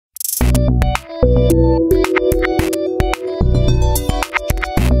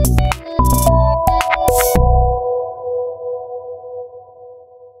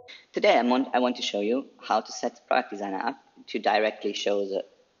I want to show you how to set the product designer up to directly show the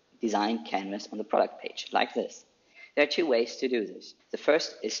design canvas on the product page, like this. There are two ways to do this. The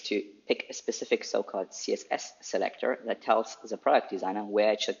first is to pick a specific so-called CSS selector that tells the product designer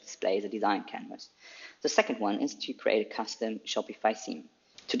where it should display the design canvas. The second one is to create a custom Shopify theme.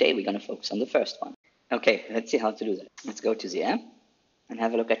 Today we're going to focus on the first one. Okay, let's see how to do that. Let's go to the app and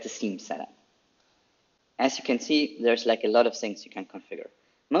have a look at the theme setup. As you can see, there's like a lot of things you can configure.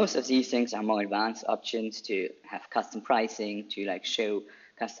 Most of these things are more advanced options to have custom pricing, to like show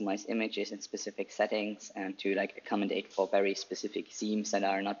customized images in specific settings, and to like accommodate for very specific themes that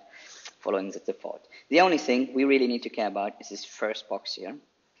are not following the default. The only thing we really need to care about is this first box here,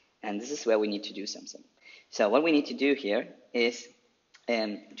 and this is where we need to do something. So what we need to do here is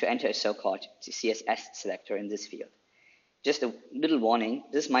to enter a so-called CSS selector in this field. Just a little warning,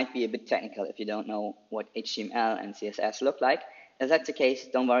 this might be a bit technical if you don't know what HTML and CSS look like. If that's the case,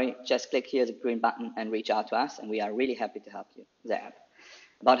 don't worry, just click here the green button and reach out to us, and we are really happy to help you with the app.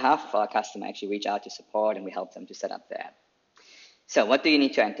 About half of our customers actually reach out to support, and we help them to set up the app. So what do you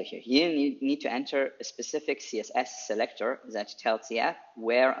need to enter here? Here you need to enter a specific CSS selector that tells the app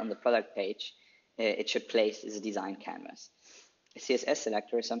where on the product page it should place the design canvas. A CSS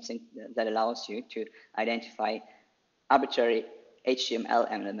selector is something that allows you to identify arbitrary HTML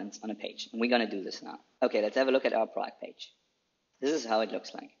elements on a page, and we're going to do this now. Okay, let's have a look at our product page. This is how it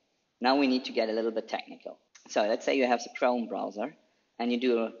looks like. Now we need to get a little bit technical. So let's say you have the Chrome browser, and you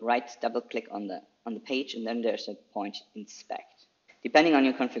do a right double click on the page, and then there's a point inspect. Depending on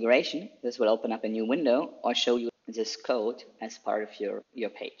your configuration, this will open up a new window or show you this code as part of your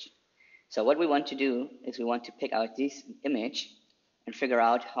page. So what we want to do is we want to pick out this image and figure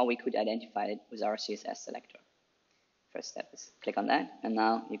out how we could identify it with our CSS selector. First step is click on that, and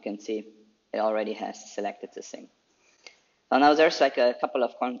now you can see it already has selected this thing. So now there's like a couple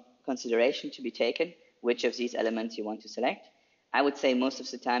of considerations to be taken, which of these elements you want to select. I would say most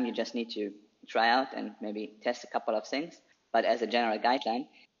of the time you just need to try out and maybe test a couple of things, but as a general guideline,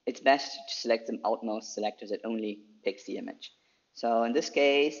 it's best to select the outmost selector that only picks the image. So in this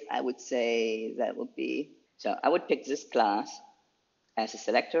case, I would say that would be, so I would pick this class as a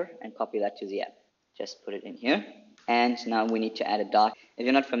selector and copy that to the app. Just put it in here. And now we need to add a doc. If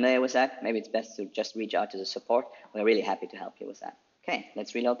you're not familiar with that, maybe it's best to just reach out to the support. We're really happy to help you with that. Okay,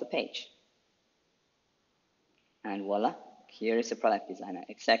 let's reload the page. And voila, here is the product designer,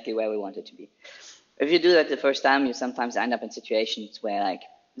 exactly where we want it to be. If you do that the first time, you sometimes end up in situations where like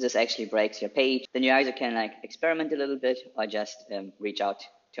this actually breaks your page. Then you either can like experiment a little bit or just reach out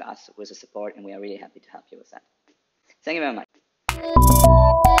to us with the support, and we are really happy to help you with that. Thank you very much.